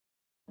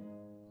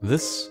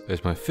This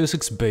is my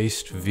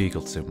physics-based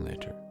vehicle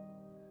simulator.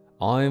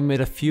 I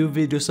made a few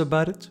videos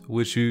about it,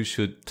 which you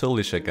should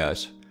totally check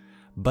out,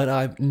 but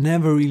I've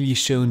never really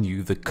shown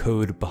you the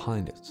code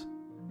behind it.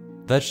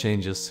 That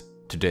changes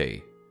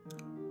today.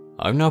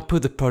 I've now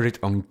put the project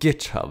on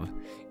Github,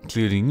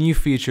 including new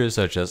features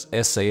such as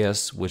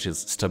SAS, which is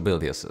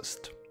Stability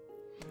Assist.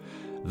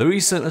 The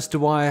reason as to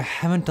why I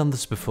haven't done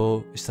this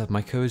before is that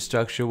my code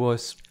structure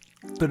was,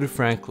 pretty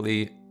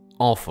frankly,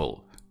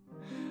 awful.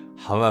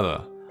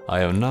 However, I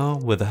have now,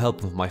 with the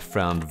help of my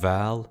friend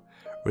Val,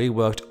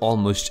 reworked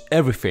almost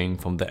everything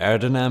from the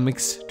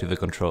aerodynamics to the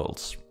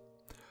controls.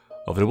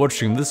 After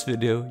watching this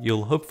video,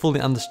 you'll hopefully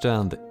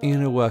understand the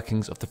inner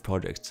workings of the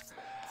project,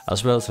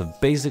 as well as the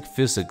basic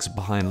physics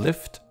behind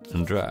lift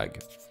and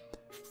drag.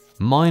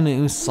 My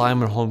name is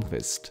Simon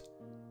Holmqvist,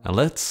 and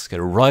let's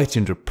get right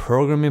into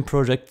Programming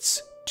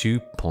Projects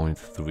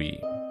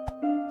 2.3.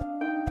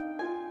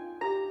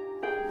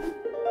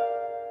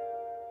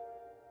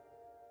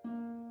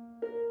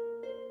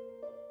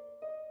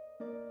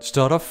 To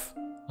start off,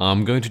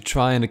 I'm going to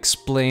try and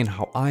explain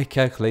how I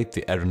calculate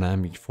the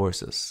aerodynamic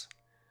forces.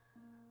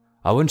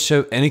 I won't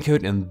show any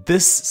code in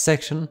this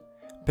section,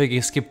 but you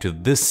can skip to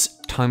this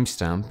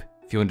timestamp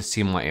if you want to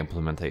see my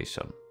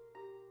implementation.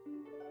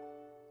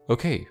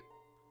 Okay,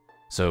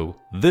 so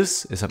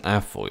this is an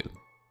airfoil.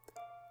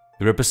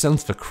 It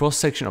represents the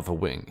cross-section of a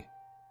wing.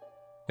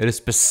 It is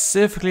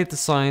specifically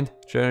designed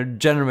to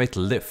generate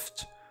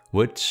lift,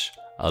 which,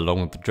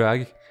 along with the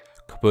drag,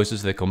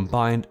 composes the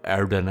combined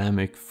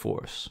aerodynamic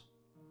force.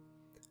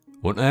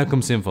 When air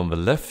comes in from the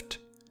left,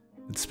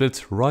 it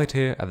splits right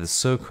here at the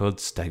so-called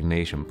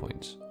stagnation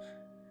point.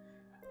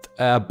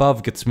 The air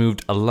above gets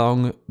moved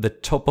along the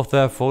top of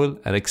the airfoil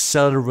and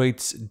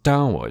accelerates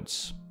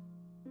downwards.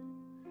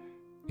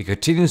 It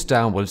continues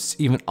downwards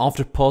even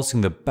after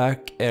passing the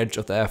back edge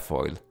of the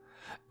airfoil,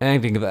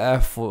 angling the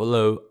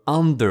airflow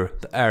under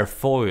the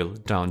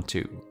airfoil down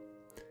too.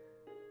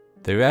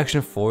 The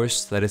reaction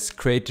force that is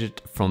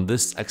created from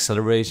this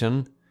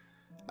acceleration,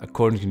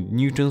 according to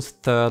Newton's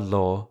third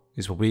law,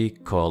 is what we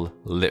call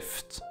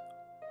lift.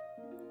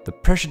 The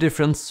pressure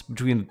difference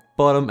between the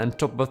bottom and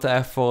top of the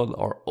airfoil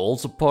are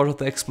also part of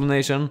the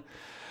explanation,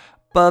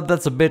 but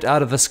that's a bit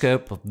out of the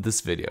scope of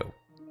this video.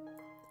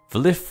 The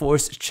lift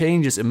force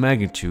changes in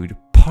magnitude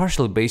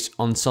partially based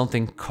on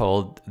something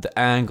called the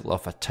angle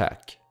of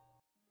attack.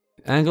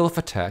 The angle of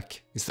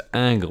attack is the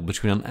angle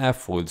between an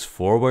airfoil's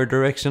forward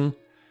direction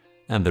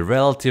and the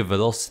relative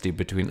velocity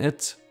between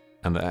it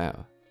and the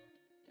air.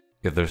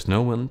 If there's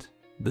no wind,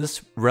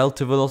 this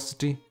relative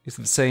velocity is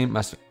the same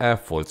as the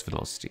airfoil's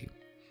velocity.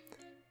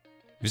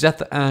 If you set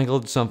the angle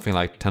to something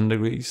like 10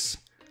 degrees,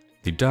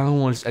 the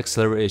downwards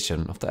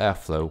acceleration of the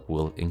airflow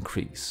will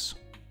increase.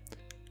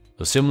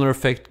 A similar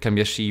effect can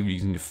be achieved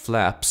using the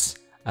flaps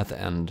at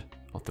the end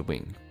of the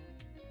wing.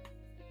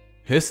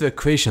 Here's the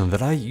equation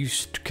that I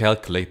used to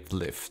calculate the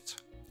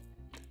lift.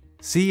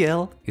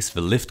 CL is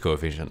the lift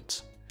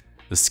coefficient,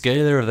 the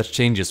scalar that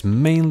changes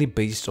mainly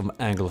based on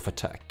the angle of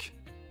attack.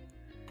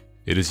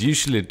 It is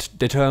usually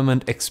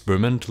determined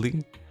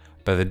experimentally,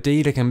 but the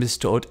data can be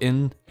stored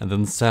in and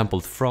then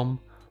sampled from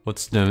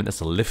what's known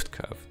as a lift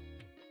curve.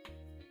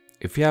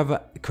 If we have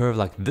a curve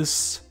like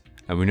this,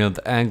 and we know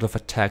the angle of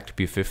attack to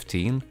be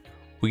 15,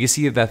 we can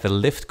see that the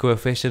lift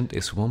coefficient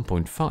is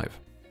 1.5.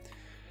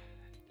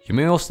 You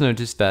may also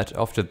notice that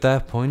after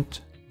that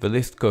point, the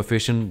lift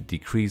coefficient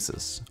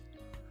decreases.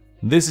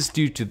 This is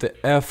due to the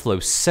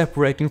airflow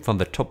separating from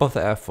the top of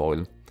the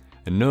airfoil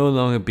and no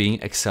longer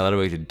being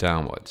accelerated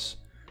downwards,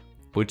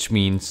 which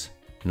means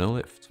no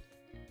lift.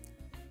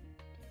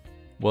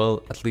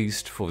 Well, at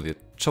least for the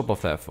top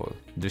of the airfoil.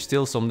 There's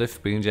still some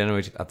lift being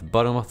generated at the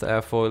bottom of the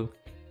airfoil,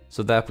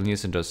 so the airplane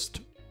isn't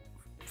just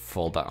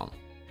fall down.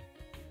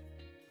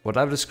 What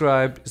I've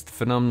described is the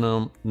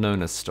phenomenon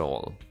known as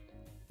stall.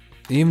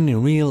 Even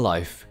in real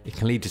life, it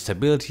can lead to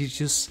stability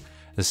issues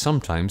and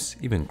sometimes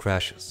even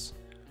crashes.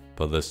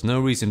 But there's no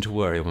reason to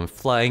worry when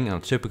flying on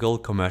a typical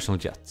commercial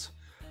jet.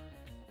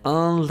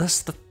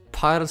 Unless the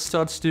pilot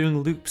starts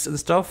doing loops and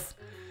stuff,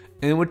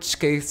 in which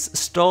case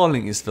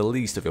stalling is the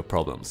least of your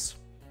problems.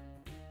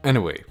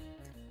 Anyway,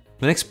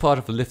 the next part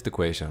of the lift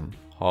equation,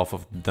 half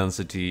of the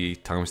density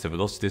times the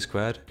velocity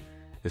squared,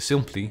 is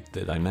simply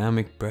the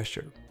dynamic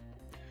pressure.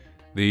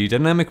 The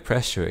dynamic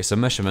pressure is a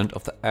measurement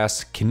of the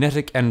air's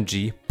kinetic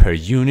energy per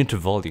unit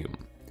volume.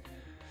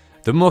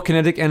 The more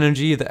kinetic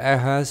energy the air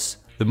has,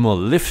 the more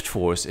lift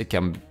force it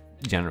can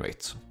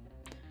generate.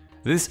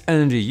 This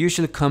energy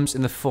usually comes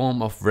in the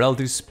form of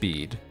relative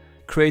speed,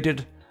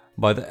 created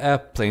by the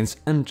airplane's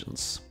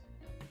engines.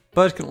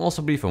 But it can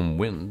also be from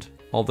wind,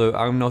 although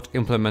I've not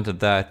implemented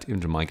that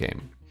into my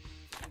game.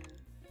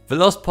 The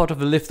last part of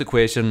the lift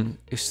equation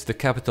is the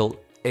capital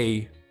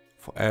A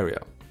for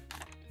area.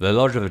 The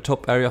larger the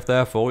top area of the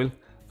airfoil,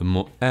 the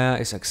more air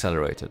is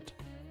accelerated.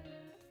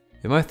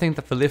 You might think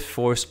that the lift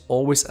force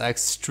always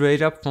acts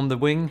straight up from the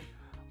wing,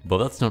 but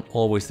that's not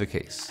always the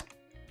case.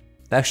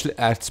 It actually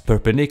acts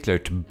perpendicular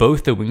to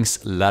both the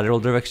wing's lateral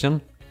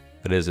direction,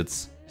 that is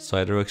its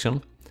side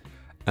direction,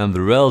 and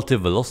the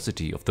relative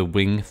velocity of the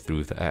wing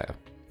through the air.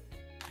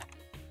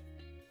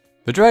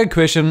 The drag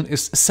equation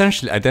is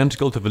essentially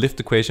identical to the lift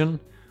equation,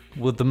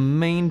 with the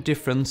main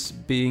difference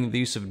being the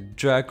use of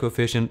drag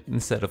coefficient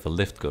instead of a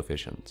lift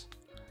coefficient.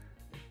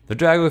 The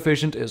drag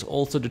coefficient is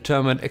also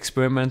determined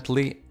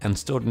experimentally and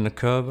stored in a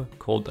curve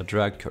called a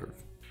drag curve.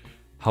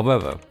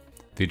 However,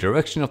 the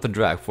direction of the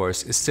drag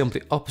force is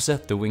simply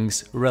opposite the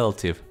wing's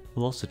relative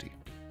velocity.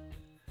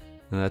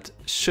 And that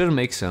should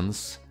make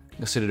sense,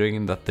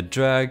 considering that the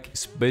drag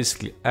is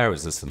basically air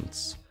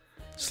resistance,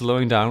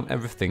 slowing down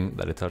everything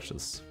that it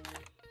touches.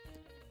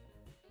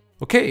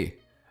 Okay,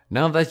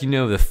 now that you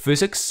know the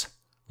physics,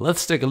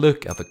 let's take a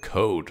look at the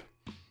code.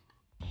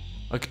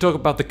 I could talk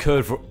about the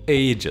code for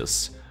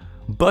ages,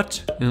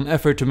 but in an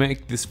effort to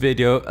make this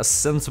video a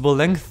sensible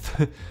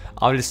length,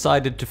 I've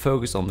decided to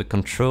focus on the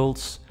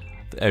controls,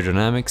 the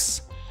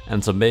aerodynamics,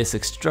 and some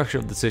basic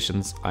structural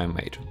decisions I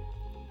made.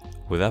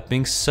 With that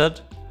being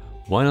said,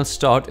 why not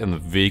start in the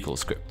vehicle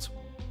script?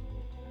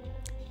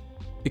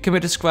 It can be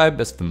described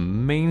as the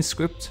main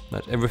script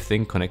that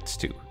everything connects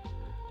to.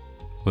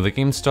 When the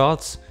game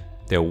starts,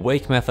 the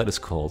awake method is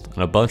called,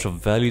 and a bunch of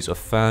values are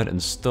found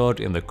and stored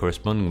in the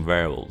corresponding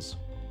variables.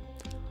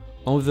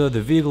 Although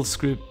the vehicle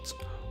script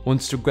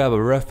wants to grab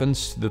a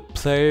reference to the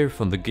player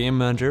from the game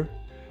manager,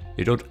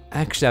 you don't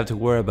actually have to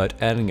worry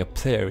about adding a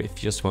player if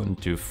you just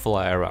want to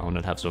fly around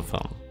and have some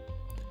fun.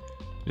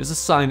 Just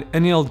assign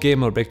any old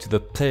game object to the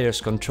player's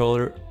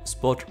controller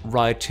spot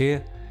right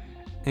here,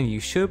 and you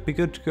should be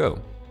good to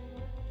go.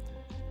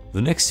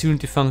 The next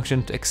Unity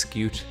function to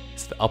execute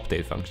is the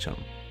update function,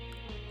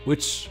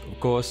 which of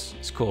course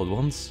is called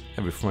once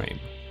every frame.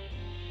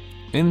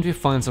 In it we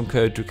find some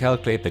code to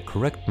calculate the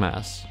correct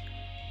mass,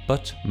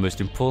 but most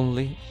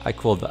importantly I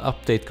call the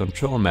update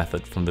control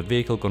method from the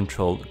vehicle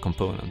control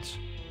component.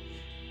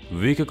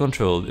 Vehicle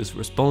control is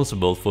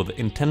responsible for the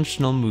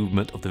intentional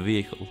movement of the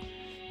vehicle,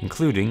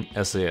 including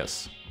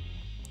SAS.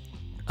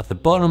 At the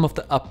bottom of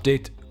the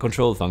update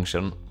control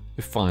function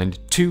we find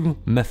two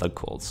method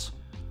calls,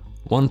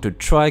 one to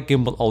try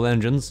gimbal all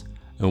engines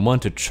and one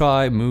to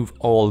try move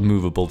all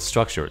movable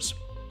structures.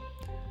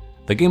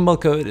 The gimbal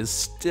code is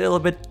still a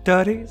bit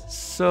dirty,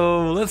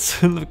 so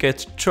let's look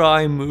at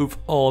try move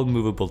all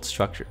movable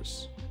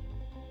structures.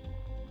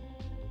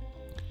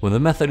 When the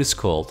method is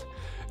called,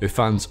 it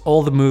finds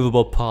all the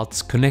movable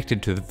parts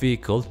connected to the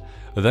vehicle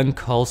and then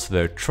calls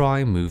their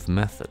try move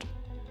method.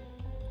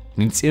 It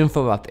needs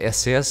info about the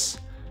SAS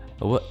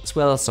as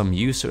well as some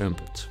user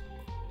input.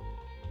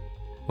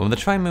 When the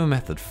try move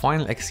method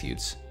finally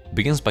executes, it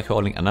begins by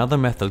calling another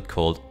method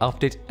called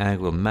update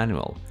angle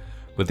manual,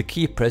 with the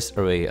key pressed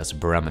array as a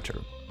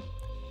parameter.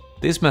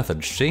 This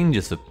method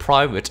changes the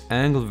private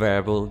angle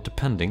variable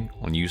depending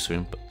on user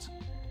input.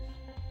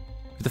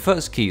 If the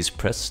first key is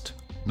pressed,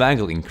 the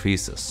angle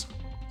increases,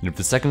 and if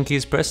the second key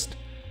is pressed,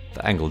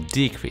 the angle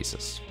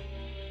decreases.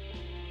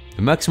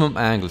 The maximum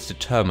angle is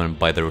determined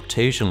by the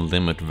rotation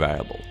limit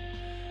variable,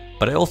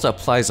 but I also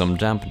apply some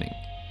dampening.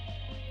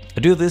 I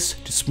do this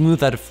to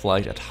smooth out a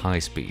flight at high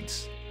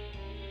speeds.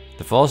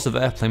 The faster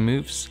the airplane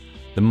moves,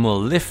 the more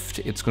lift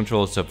its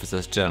control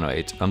surfaces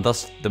generate, and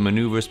thus the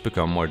maneuvers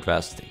become more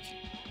drastic.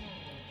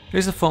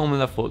 Here's a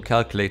formula for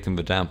calculating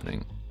the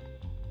dampening.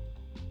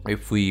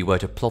 If we were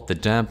to plot the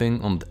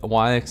damping on the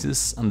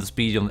y-axis and the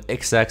speed on the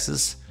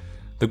x-axis,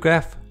 the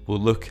graph will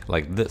look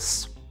like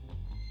this.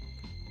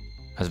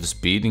 As the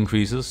speed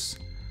increases,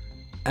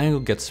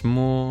 angle gets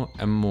more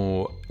and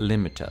more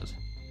limited,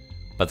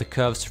 but the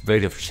curve's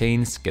rate of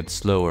change gets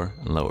slower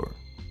and lower.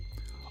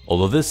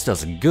 Although this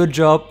does a good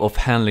job of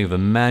handling the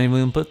manual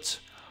input,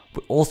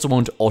 we also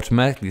want to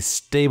automatically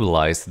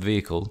stabilize the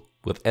vehicle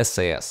with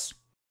SAS.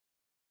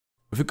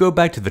 If we go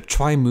back to the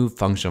try move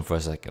function for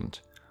a second,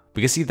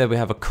 we can see that we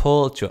have a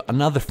call to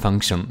another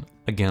function,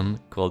 again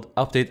called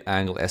update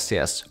angle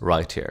SAS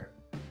right here,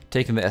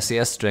 taking the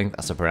SAS strength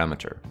as a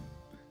parameter.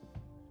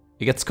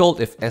 It gets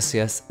called if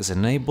SAS is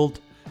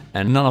enabled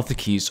and none of the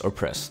keys are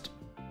pressed.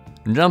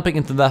 Jumping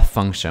into that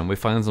function, we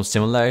find some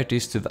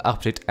similarities to the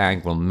update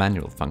angle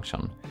manual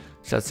function,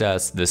 such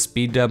as the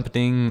speed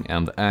dampening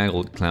and the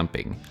angle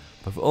clamping,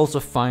 but we also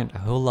find a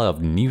whole lot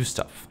of new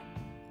stuff.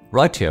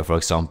 Right here, for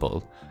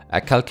example, I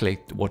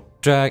calculate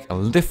what drag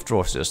and lift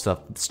forces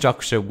that the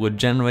structure would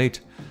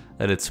generate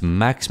at its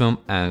maximum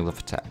angle of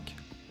attack.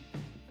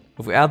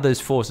 If we add those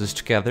forces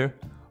together,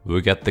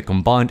 we get the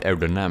combined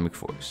aerodynamic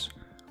force,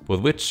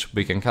 with which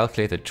we can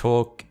calculate the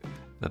torque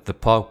that the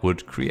part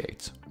would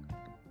create.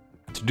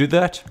 To do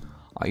that,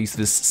 I use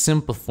this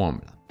simple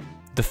formula.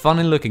 The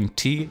funny looking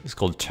T is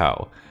called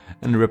tau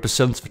and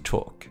represents the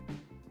torque.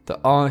 The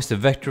R is the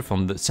vector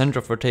from the center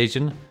of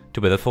rotation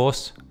to where the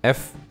force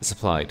F is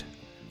applied.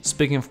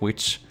 Speaking of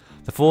which,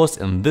 the force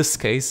in this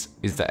case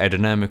is the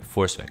aerodynamic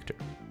force vector.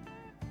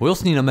 We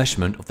also need a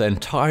measurement of the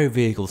entire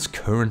vehicle's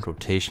current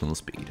rotational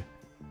speed.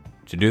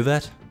 To do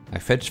that, I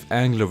fetch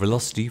angular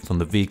velocity from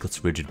the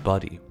vehicle's rigid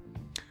body.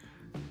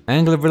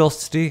 Angular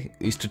velocity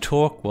is to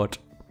torque what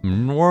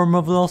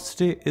normal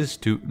velocity is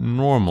to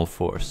normal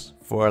force,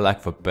 for lack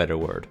of a better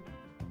word.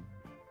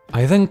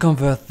 I then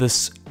convert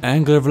this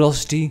angular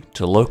velocity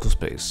to local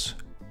space,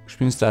 which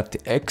means that the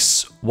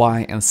x,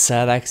 y and z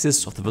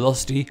axis of the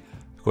velocity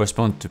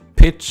correspond to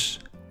pitch,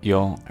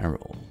 yaw and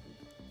roll.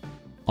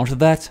 After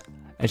that,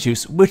 I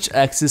choose which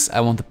axis I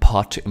want the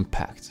part to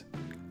impact.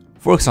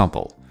 For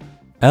example,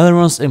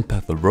 ailerons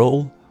impact the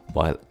roll,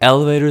 while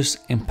elevators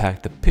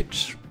impact the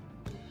pitch.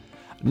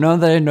 Now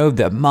that I know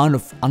the amount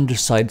of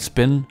underside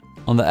spin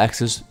on the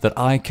axis that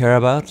I care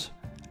about,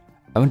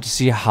 I want to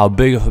see how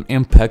big of an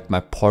impact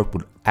my part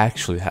would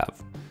actually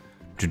have.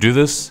 To do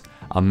this,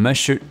 I'll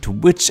measure to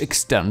which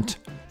extent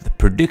the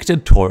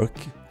predicted torque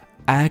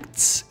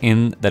acts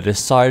in the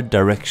desired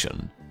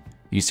direction,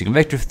 using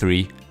vector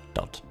 3 ...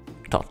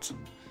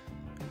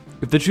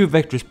 If the two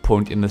vectors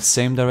point in the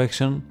same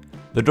direction,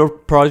 the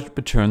dot product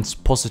returns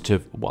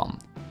positive 1,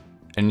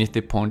 and if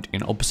they point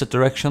in opposite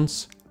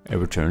directions, it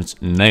returns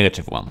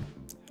negative 1.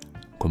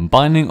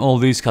 Combining all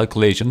these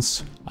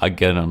calculations, I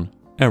get an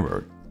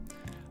error.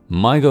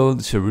 My goal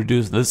is to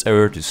reduce this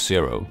error to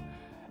 0,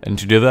 and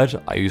to do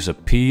that I use a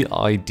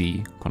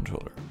PID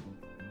controller.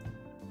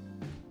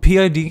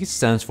 PID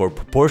stands for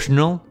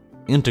proportional,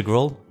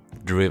 integral,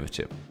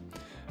 derivative,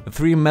 the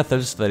three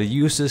methods that it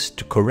uses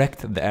to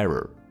correct the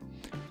error.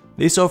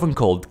 These are often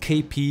called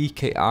KP,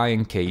 KI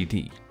and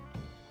KD.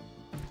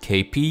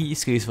 KP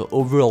scales for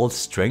overall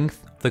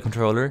strength of the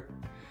controller,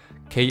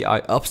 KI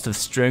ups the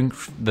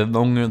strength the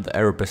longer the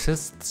error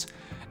persists,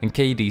 and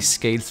KD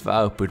scales for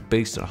output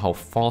based on how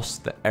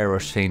fast the error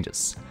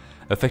changes,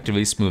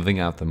 effectively smoothing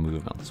out the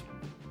movement.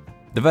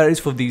 The values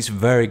for these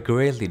vary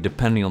greatly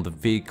depending on the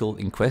vehicle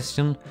in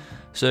question,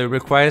 so it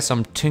requires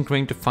some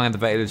tinkering to find the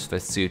values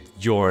that suit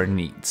your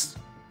needs.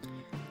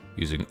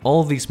 Using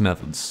all these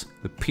methods,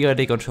 the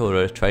PID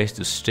controller tries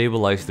to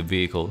stabilize the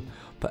vehicle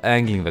by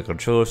angling the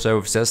control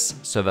surfaces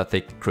so that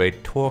they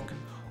create torque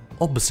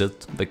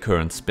opposite the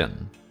current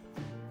spin.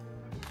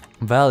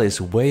 Val is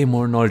way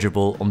more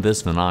knowledgeable on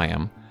this than I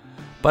am,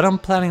 but I'm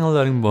planning on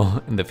learning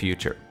more in the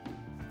future.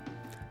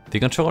 The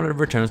controller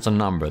returns a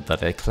number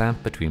that I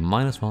clamp between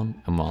 -1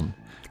 and 1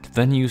 to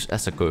then use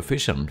as a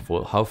coefficient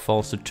for how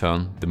fast to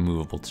turn the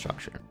movable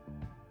structure.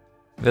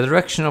 The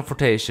direction of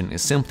rotation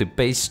is simply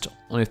based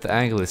on if the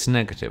angle is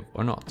negative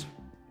or not.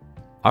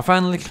 I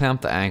finally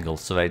clamp the angle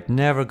so that it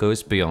never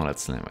goes beyond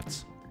its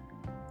limits.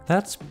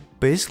 That's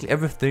basically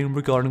everything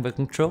regarding the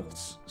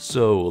controls,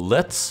 so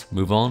let's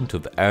move on to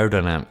the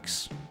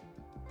aerodynamics.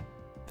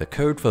 The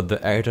code for the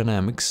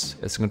aerodynamics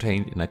is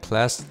contained in a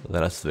class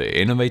that has the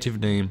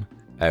innovative name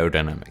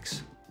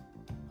Aerodynamics.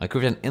 I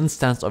create an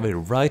instance of it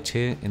right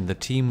here in the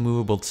T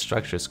movable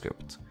structure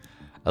script,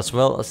 as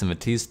well as in the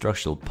T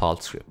structural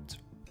path script.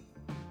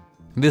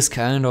 This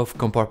kind of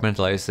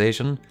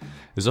compartmentalization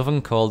is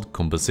often called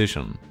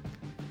composition.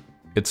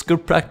 It's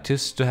good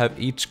practice to have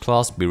each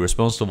class be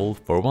responsible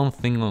for one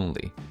thing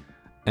only,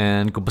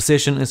 and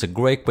composition is a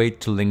great way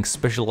to link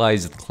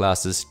specialized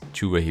classes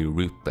to a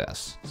root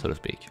class, so to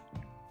speak.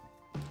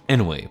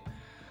 Anyway,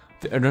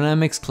 the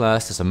aerodynamics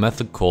class has a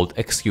method called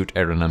execute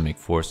aerodynamic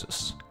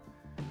forces.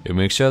 It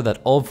makes sure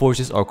that all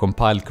forces are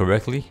compiled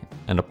correctly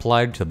and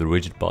applied to the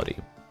rigid body.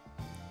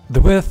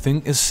 The weird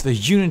thing is the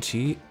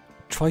Unity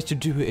tries to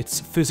do its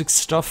physics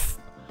stuff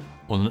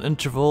on an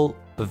interval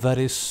that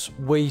is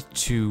way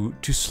too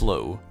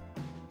slow.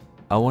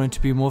 I want it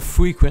to be more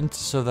frequent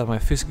so that my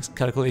physics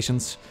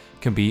calculations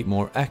can be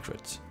more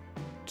accurate.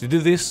 To do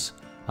this,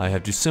 I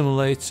have to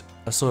simulate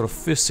a sort of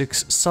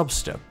physics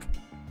substep.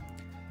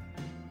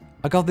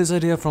 I got this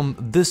idea from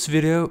this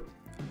video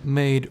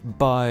made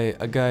by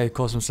a guy who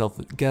calls himself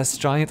Gas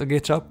Giant on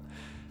GitHub.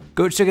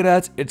 Go check it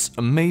out, it's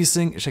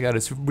amazing. Check out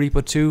his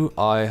repo too.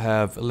 I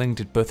have linked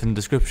it both in the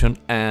description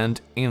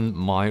and in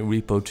my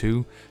repo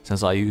too,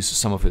 since I use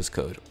some of his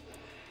code.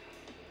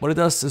 What it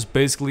does is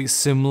basically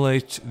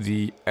simulate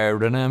the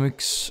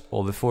aerodynamics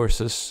or the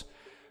forces,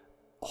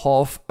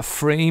 half a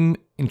frame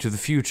into the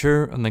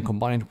future and then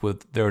combine it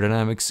with the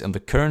aerodynamics in the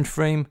current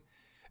frame.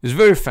 It's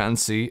very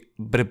fancy,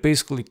 but it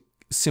basically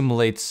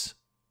simulates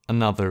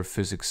another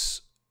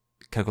physics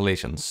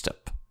calculation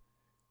step.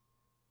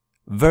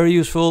 Very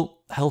useful,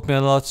 helped me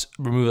a lot,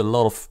 remove a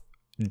lot of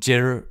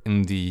jitter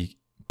in the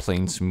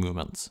plane's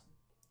movements.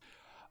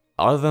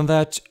 Other than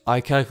that,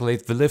 I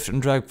calculate the lift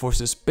and drag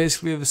forces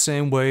basically the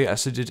same way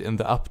as I did in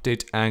the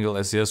update angle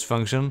SES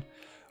function,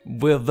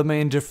 with the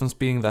main difference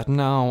being that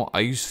now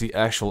I use the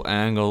actual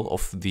angle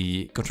of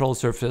the control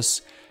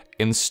surface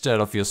instead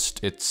of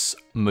just its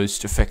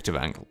most effective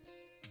angle.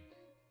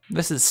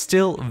 This is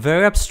still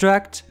very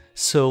abstract,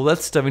 so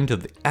let's dive into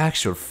the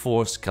actual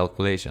force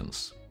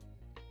calculations.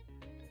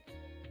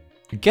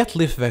 Get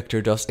lift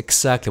vector does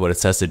exactly what it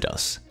says it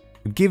does.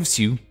 It gives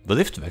you the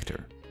lift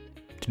vector.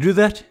 To do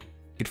that,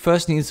 it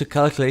first needs to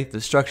calculate the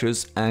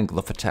structure's angle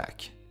of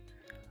attack.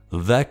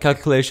 That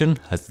calculation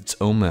has its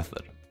own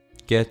method.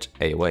 Get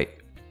AOA,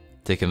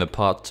 taking the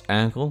part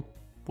angle,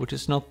 which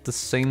is not the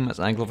same as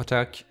angle of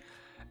attack,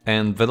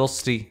 and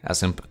velocity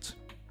as input.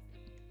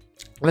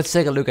 Let's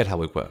take a look at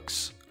how it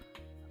works.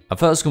 I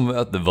first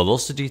convert the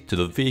velocity to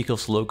the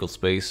vehicle's local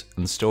space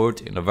and store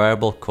it in a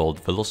variable called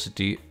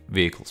velocity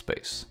vehicle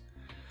space.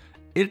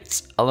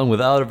 It's, along with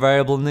other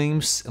variable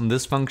names in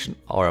this function,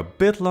 are a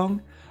bit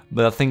long,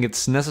 but I think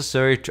it's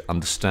necessary to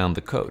understand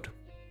the code.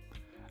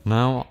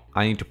 Now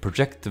I need to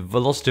project the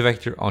velocity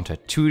vector onto a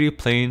 2D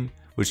plane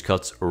which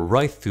cuts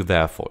right through the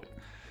airfoil.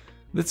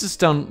 This is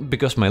done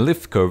because my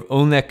lift curve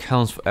only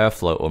accounts for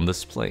airflow on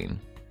this plane.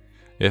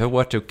 If I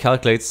were to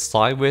calculate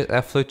sideways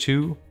airflow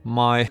too,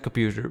 my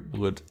computer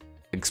would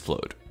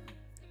explode.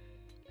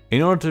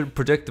 In order to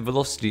project the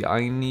velocity,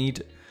 I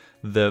need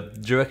the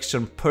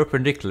direction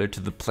perpendicular to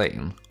the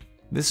plane.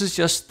 This is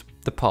just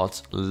the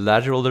part's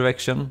lateral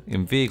direction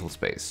in vehicle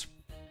space.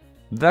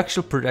 The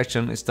actual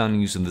projection is done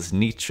using this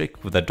neat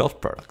trick with a dot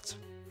product.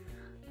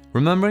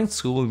 Remember in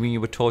school when you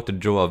were taught to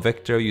draw a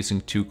vector using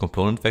two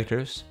component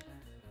vectors?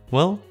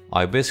 Well,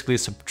 I basically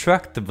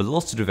subtract the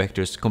velocity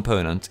vector's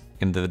component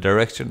in the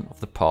direction of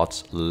the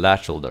part's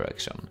lateral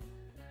direction.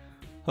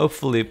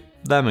 Hopefully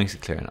that makes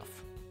it clear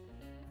enough.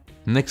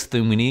 Next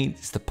thing we need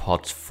is the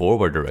part's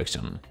forward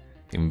direction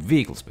in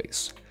vehicle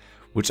space,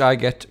 which I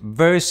get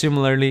very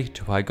similarly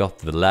to how I got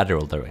the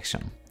lateral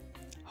direction.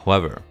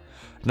 However,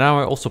 now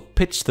I also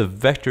pitch the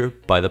vector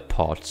by the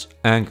part's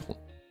angle.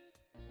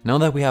 Now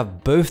that we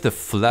have both the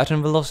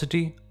flattened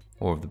velocity,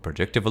 or the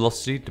projected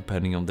velocity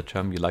depending on the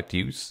term you like to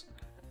use,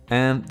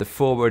 and the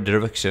forward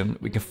direction,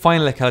 we can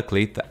finally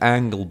calculate the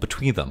angle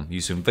between them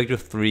using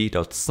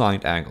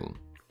vector3.signedAngle.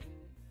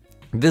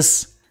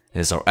 This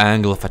is our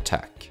angle of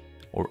attack,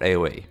 or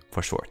AOA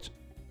for short.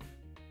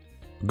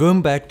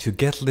 Going back to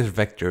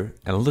getLiftVector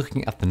and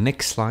looking at the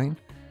next line,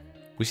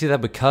 we see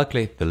that we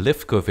calculate the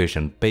lift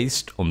coefficient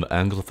based on the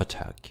angle of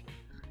attack.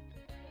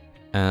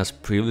 As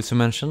previously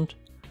mentioned,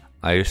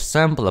 I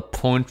sample a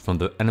point from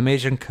the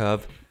animation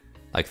curve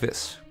like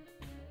this.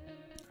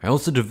 I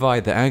also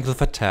divide the angle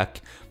of attack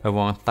by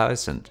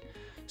 1000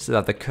 so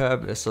that the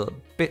curve is a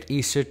bit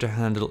easier to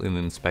handle in the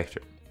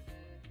inspector.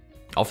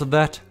 After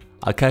that,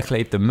 I'll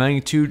calculate the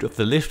magnitude of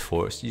the lift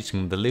force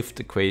using the lift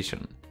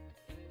equation.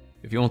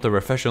 If you want a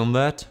refresher on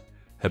that,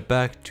 head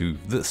back to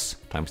this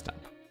timestamp.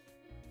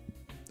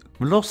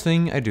 The last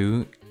thing I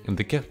do in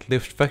the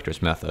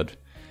getLiftVectors method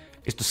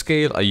is to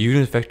scale a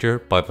unit vector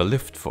by the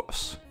lift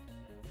force.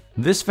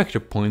 This vector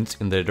points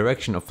in the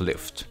direction of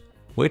lift,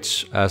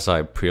 which, as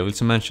I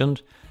previously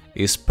mentioned,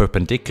 is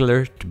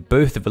perpendicular to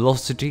both the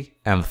velocity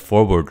and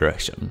forward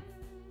direction.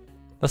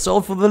 That's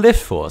all for the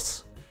lift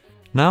force.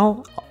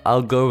 Now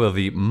I'll go over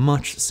the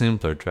much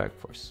simpler drag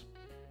force.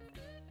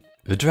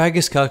 The drag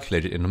is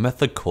calculated in a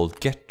method called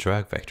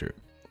getDragVector,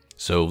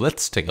 so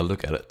let's take a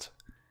look at it.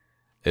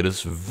 It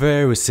is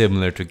very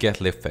similar to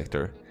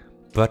getLiftVector,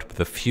 but with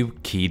a few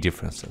key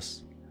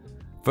differences.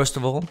 First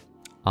of all,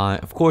 I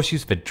of course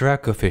use the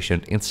drag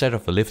coefficient instead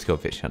of the lift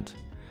coefficient,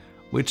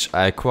 which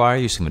I acquire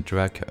using the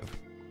drag curve.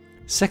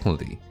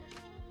 Secondly,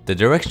 the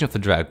direction of the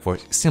drag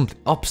force is simply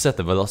opposite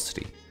the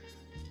velocity.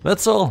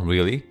 That's all,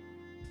 really.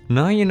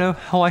 Now you know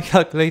how I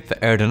calculate the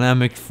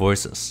aerodynamic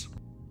forces.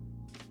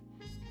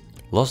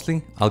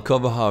 Lastly, I'll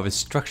cover how I've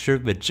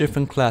structured the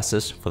different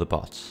classes for the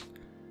parts.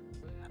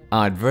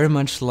 I'd very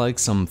much like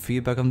some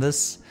feedback on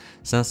this,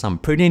 since I'm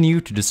pretty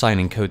new to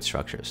designing code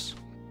structures.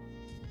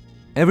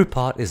 Every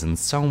part is in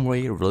some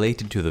way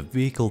related to the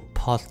vehicle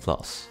part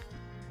class.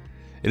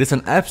 It is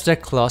an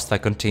abstract class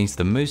that contains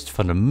the most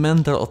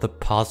fundamental of the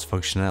part's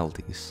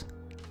functionalities.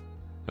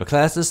 The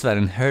classes that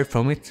inherit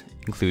from it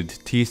include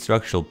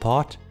T-structural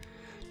part,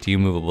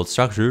 T-movable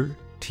structure,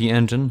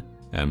 T-engine,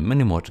 and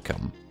many more to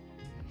come.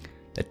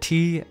 The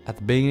T at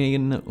the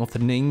beginning of the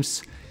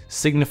names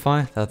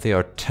signify that they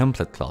are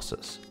template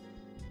classes.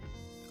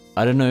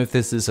 I don't know if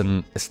this is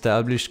an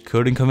established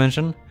coding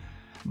convention,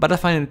 but I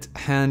find it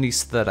handy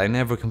so that I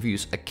never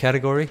confuse a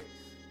category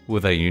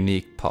with a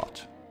unique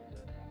part.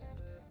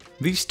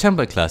 These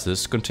template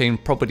classes contain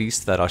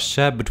properties that are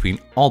shared between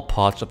all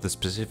parts of the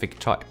specific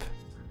type.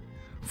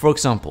 For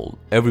example,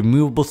 every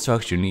movable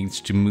structure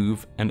needs to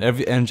move and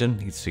every engine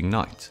needs to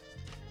ignite.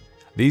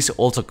 These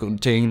also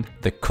contain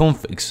the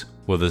configs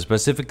with the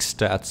specific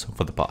stats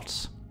for the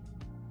parts.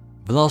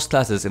 The last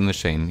classes in the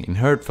chain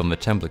inherit from the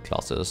template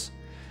classes,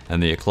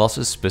 and they are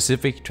classes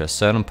specific to a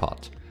certain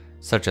part,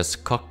 such as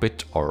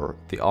cockpit or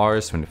the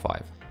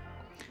RS-25.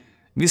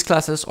 These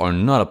classes are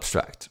not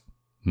abstract.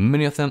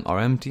 Many of them are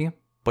empty,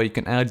 but you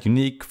can add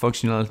unique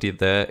functionality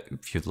there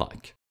if you'd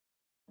like.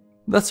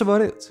 That's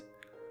about it.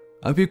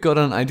 I hope you've got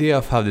an idea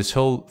of how this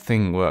whole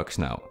thing works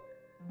now.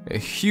 A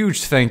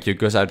huge thank you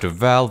goes out to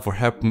Val for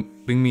helping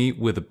me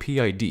with the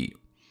PID.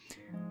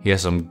 He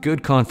has some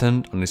good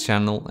content on his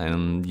channel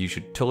and you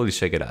should totally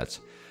check it out.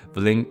 The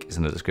link is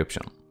in the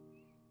description.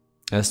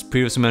 As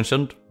previously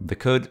mentioned, the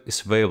code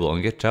is available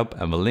on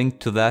GitHub and the link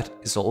to that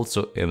is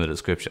also in the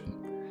description.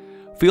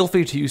 Feel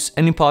free to use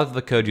any part of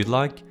the code you'd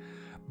like,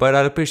 but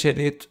I'd appreciate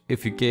it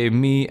if you gave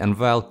me and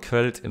Val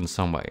credit in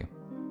some way.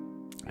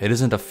 It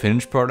isn't a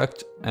finished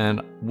product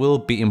and will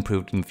be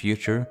improved in the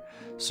future,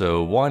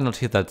 so why not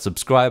hit that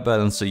subscribe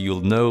button so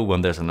you'll know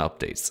when there's an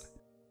update.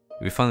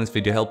 If you found this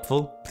video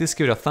helpful, please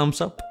give it a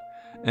thumbs up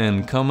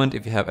and comment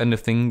if you have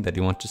anything that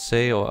you want to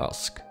say or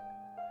ask.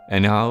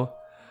 Anyhow,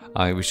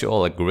 I wish you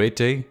all a great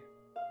day.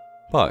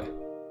 Bye.